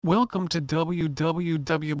Welcome to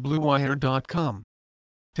www.bluewire.com.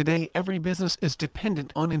 Today every business is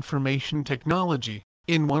dependent on information technology,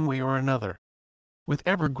 in one way or another. With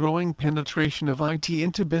ever-growing penetration of IT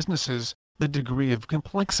into businesses, the degree of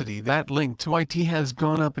complexity that linked to IT has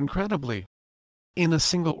gone up incredibly. In a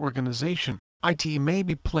single organization, IT may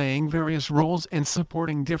be playing various roles and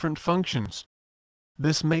supporting different functions.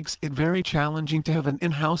 This makes it very challenging to have an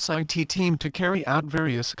in-house IT team to carry out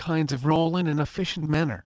various kinds of role in an efficient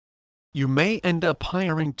manner. You may end up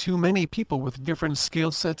hiring too many people with different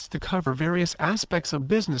skill sets to cover various aspects of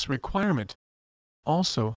business requirement.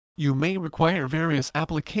 Also, you may require various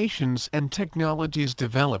applications and technologies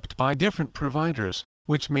developed by different providers,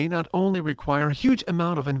 which may not only require a huge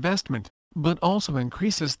amount of investment, but also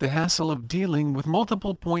increases the hassle of dealing with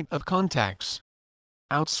multiple point of contacts.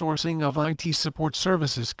 Outsourcing of IT support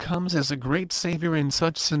services comes as a great savior in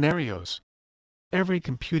such scenarios. Every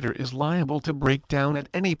computer is liable to break down at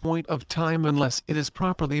any point of time unless it is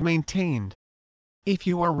properly maintained. If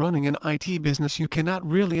you are running an IT business, you cannot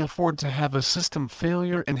really afford to have a system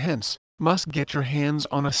failure and hence, must get your hands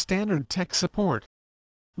on a standard tech support.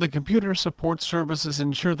 The computer support services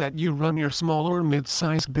ensure that you run your small or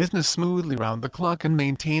mid-sized business smoothly round the clock and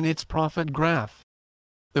maintain its profit graph.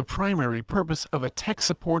 The primary purpose of a tech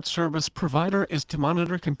support service provider is to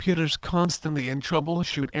monitor computers constantly and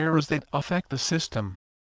troubleshoot errors that affect the system.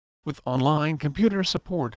 With online computer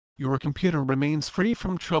support, your computer remains free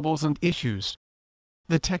from troubles and issues.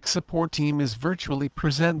 The tech support team is virtually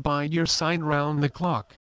present by your side round the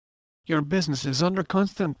clock. Your business is under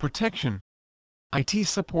constant protection. IT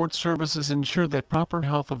support services ensure that proper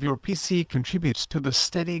health of your PC contributes to the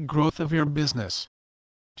steady growth of your business.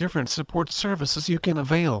 Different support services you can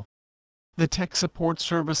avail. The tech support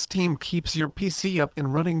service team keeps your PC up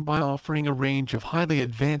and running by offering a range of highly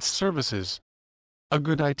advanced services. A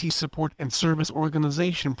good IT support and service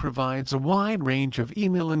organization provides a wide range of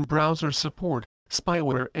email and browser support,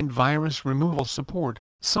 spyware and virus removal support,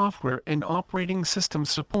 software and operating system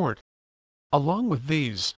support. Along with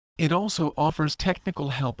these, it also offers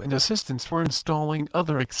technical help and assistance for installing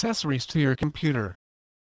other accessories to your computer.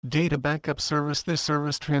 Data backup service. This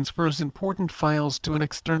service transfers important files to an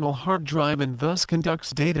external hard drive and thus conducts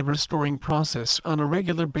data restoring process on a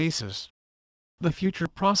regular basis. The future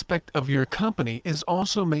prospect of your company is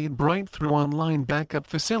also made bright through online backup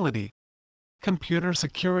facility. Computer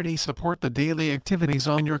security support. The daily activities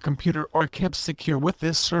on your computer are kept secure with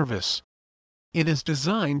this service. It is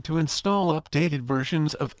designed to install updated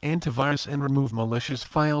versions of antivirus and remove malicious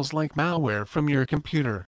files like malware from your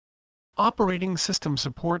computer. Operating system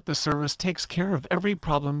support. The service takes care of every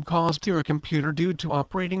problem caused to your computer due to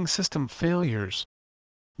operating system failures.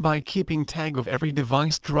 By keeping tag of every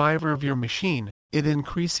device driver of your machine, it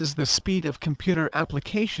increases the speed of computer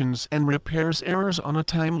applications and repairs errors on a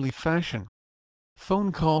timely fashion.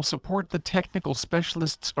 Phone call support. The technical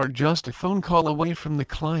specialists are just a phone call away from the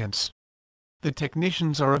clients. The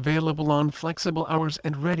technicians are available on flexible hours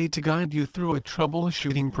and ready to guide you through a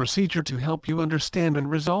troubleshooting procedure to help you understand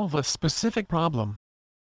and resolve a specific problem.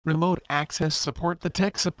 Remote access support. The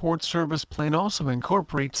tech support service plan also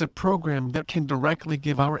incorporates a program that can directly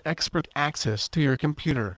give our expert access to your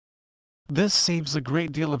computer. This saves a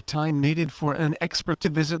great deal of time needed for an expert to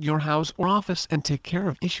visit your house or office and take care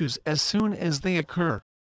of issues as soon as they occur.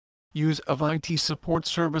 Use of IT support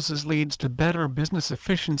services leads to better business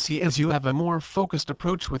efficiency as you have a more focused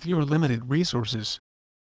approach with your limited resources.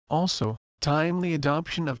 Also, timely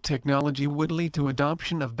adoption of technology would lead to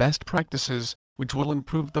adoption of best practices, which will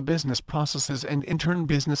improve the business processes and in turn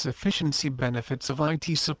business efficiency. Benefits of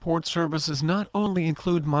IT support services not only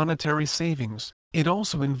include monetary savings, it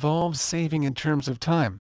also involves saving in terms of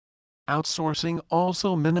time. Outsourcing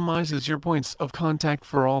also minimizes your points of contact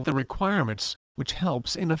for all the requirements, which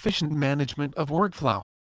helps in efficient management of workflow.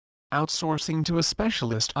 Outsourcing to a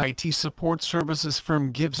specialist IT support services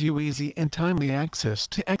firm gives you easy and timely access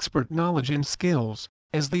to expert knowledge and skills,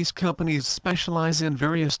 as these companies specialize in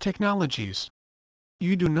various technologies.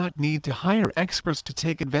 You do not need to hire experts to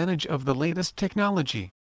take advantage of the latest technology.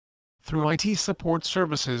 Through IT support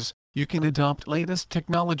services, you can adopt latest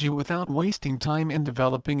technology without wasting time in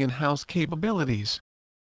developing in-house capabilities.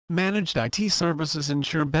 Managed IT services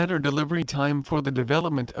ensure better delivery time for the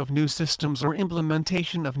development of new systems or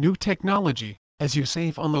implementation of new technology, as you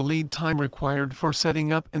save on the lead time required for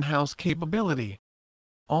setting up in-house capability.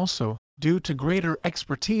 Also, due to greater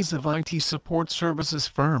expertise of IT support services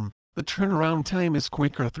firm, the turnaround time is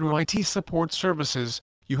quicker. Through IT support services,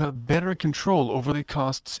 you have better control over the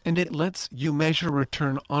costs and it lets you measure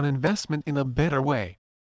return on investment in a better way.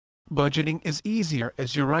 Budgeting is easier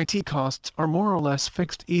as your IT costs are more or less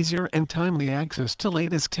fixed. Easier and timely access to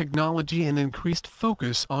latest technology and increased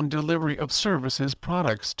focus on delivery of services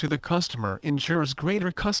products to the customer ensures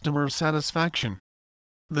greater customer satisfaction.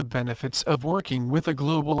 The benefits of working with a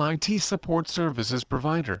global IT support services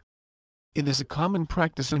provider. It is a common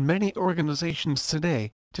practice in many organizations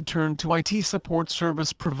today to turn to IT support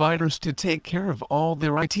service providers to take care of all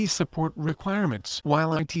their IT support requirements.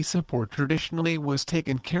 While IT support traditionally was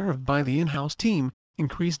taken care of by the in-house team,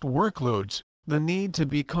 increased workloads, the need to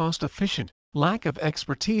be cost-efficient, lack of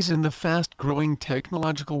expertise in the fast-growing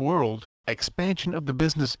technological world, expansion of the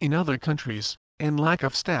business in other countries, and lack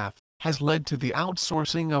of staff, has led to the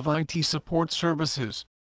outsourcing of IT support services.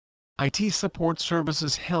 IT support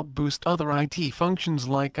services help boost other IT functions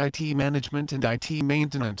like IT management and IT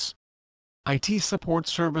maintenance. IT support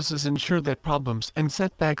services ensure that problems and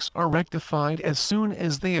setbacks are rectified as soon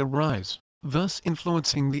as they arise, thus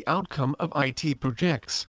influencing the outcome of IT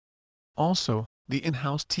projects. Also, the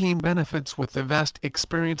in-house team benefits with the vast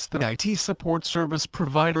experience that IT support service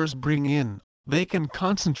providers bring in. They can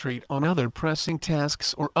concentrate on other pressing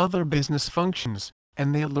tasks or other business functions,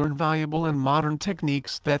 and they learn valuable and modern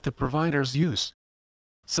techniques that the providers use.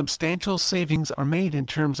 Substantial savings are made in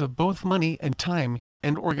terms of both money and time,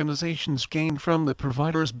 and organizations gain from the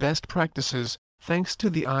provider's best practices, thanks to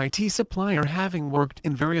the IT supplier having worked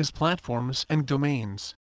in various platforms and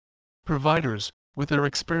domains. Providers, with their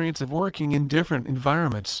experience of working in different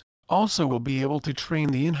environments, also will be able to train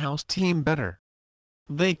the in-house team better.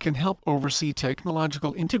 They can help oversee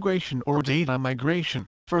technological integration or data migration,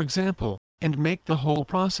 for example, and make the whole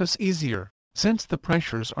process easier, since the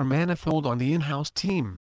pressures are manifold on the in-house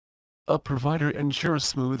team. A provider ensures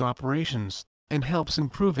smooth operations, and helps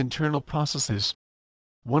improve internal processes.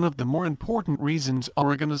 One of the more important reasons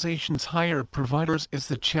organizations hire providers is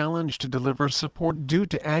the challenge to deliver support due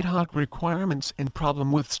to ad hoc requirements and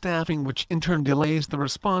problem with staffing, which in turn delays the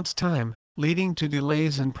response time, leading to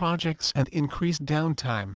delays in projects and increased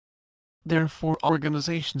downtime. Therefore,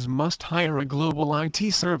 organizations must hire a global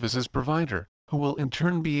IT services provider, who will in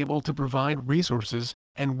turn be able to provide resources,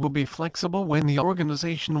 and will be flexible when the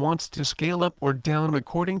organization wants to scale up or down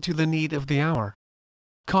according to the need of the hour.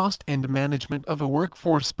 Cost and management of a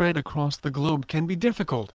workforce spread across the globe can be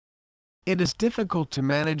difficult. It is difficult to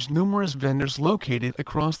manage numerous vendors located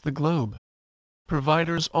across the globe.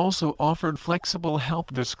 Providers also offered flexible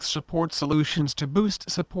help desk support solutions to boost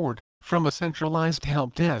support from a centralized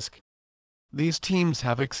help desk. These teams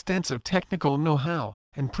have extensive technical know-how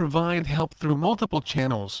and provide help through multiple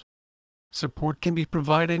channels. Support can be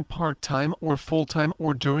provided part-time or full-time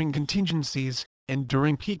or during contingencies, and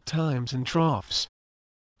during peak times and troughs.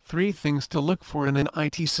 3 things to look for in an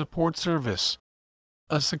IT support service.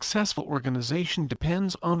 A successful organization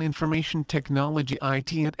depends on information technology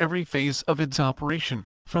IT at every phase of its operation,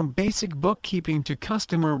 from basic bookkeeping to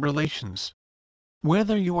customer relations.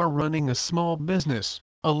 Whether you are running a small business,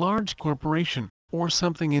 a large corporation, or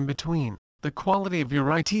something in between, the quality of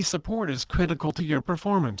your IT support is critical to your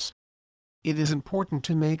performance. It is important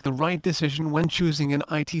to make the right decision when choosing an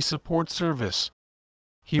IT support service.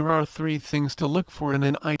 Here are 3 things to look for in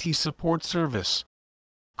an IT support service.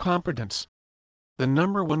 Competence. The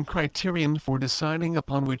number 1 criterion for deciding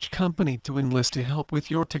upon which company to enlist to help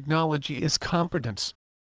with your technology is competence.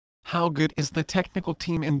 How good is the technical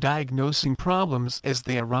team in diagnosing problems as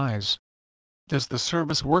they arise? Does the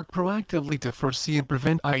service work proactively to foresee and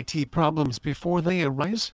prevent IT problems before they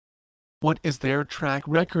arise? What is their track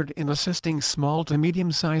record in assisting small to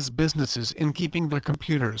medium-sized businesses in keeping their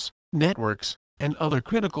computers, networks, and other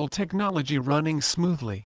critical technology running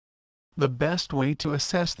smoothly? The best way to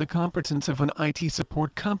assess the competence of an IT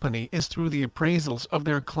support company is through the appraisals of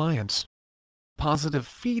their clients. Positive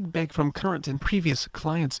feedback from current and previous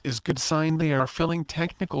clients is a good sign they are filling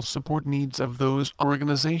technical support needs of those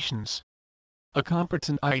organizations. A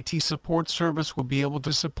competent IT support service will be able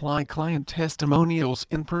to supply client testimonials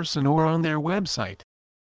in person or on their website.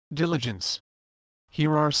 Diligence.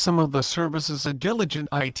 Here are some of the services a diligent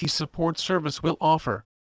IT support service will offer.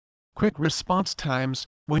 Quick response times.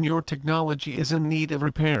 When your technology is in need of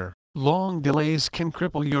repair, long delays can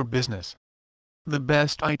cripple your business. The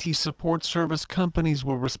best IT support service companies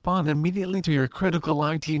will respond immediately to your critical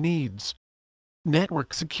IT needs.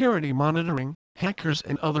 Network security monitoring. Hackers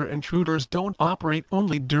and other intruders don't operate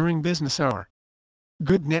only during business hour.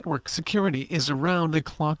 Good network security is a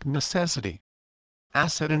round-the-clock necessity.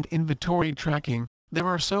 Asset and inventory tracking. There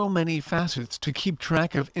are so many facets to keep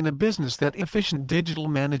track of in a business that efficient digital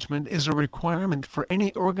management is a requirement for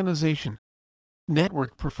any organization.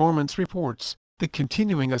 Network performance reports. The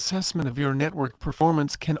continuing assessment of your network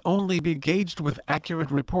performance can only be gauged with accurate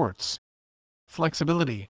reports.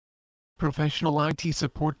 Flexibility. Professional IT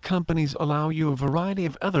support companies allow you a variety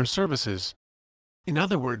of other services. In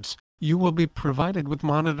other words, you will be provided with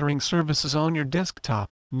monitoring services on your desktop,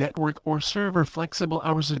 network or server flexible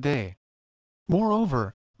hours a day.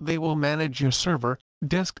 Moreover, they will manage your server,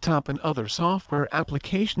 desktop and other software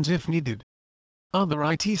applications if needed. Other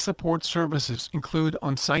IT support services include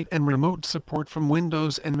on-site and remote support from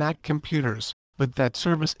Windows and Mac computers, but that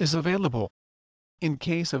service is available. In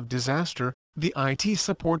case of disaster, the IT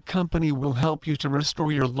support company will help you to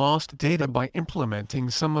restore your lost data by implementing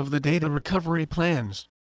some of the data recovery plans.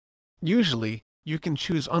 Usually, you can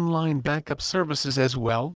choose online backup services as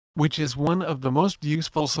well, which is one of the most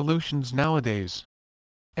useful solutions nowadays.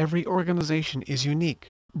 Every organization is unique,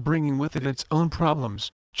 bringing with it its own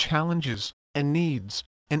problems, challenges, and needs,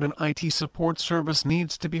 and an IT support service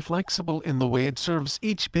needs to be flexible in the way it serves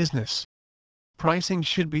each business. Pricing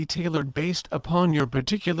should be tailored based upon your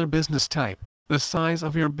particular business type, the size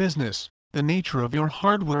of your business, the nature of your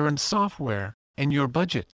hardware and software, and your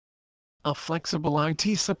budget. A flexible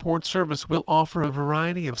IT support service will offer a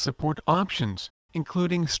variety of support options,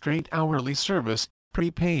 including straight hourly service,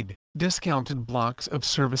 prepaid, discounted blocks of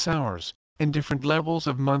service hours, and different levels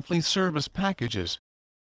of monthly service packages.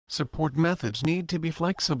 Support methods need to be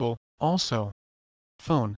flexible, also.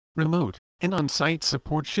 Phone, remote, and on-site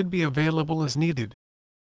support should be available as needed.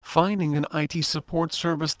 Finding an IT support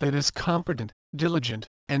service that is competent, diligent,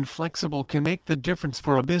 and flexible can make the difference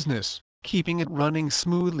for a business, keeping it running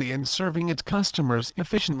smoothly and serving its customers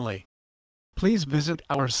efficiently. Please visit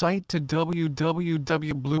our site to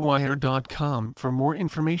www.bluewire.com for more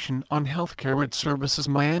information on Healthcare at Services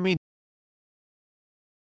Miami.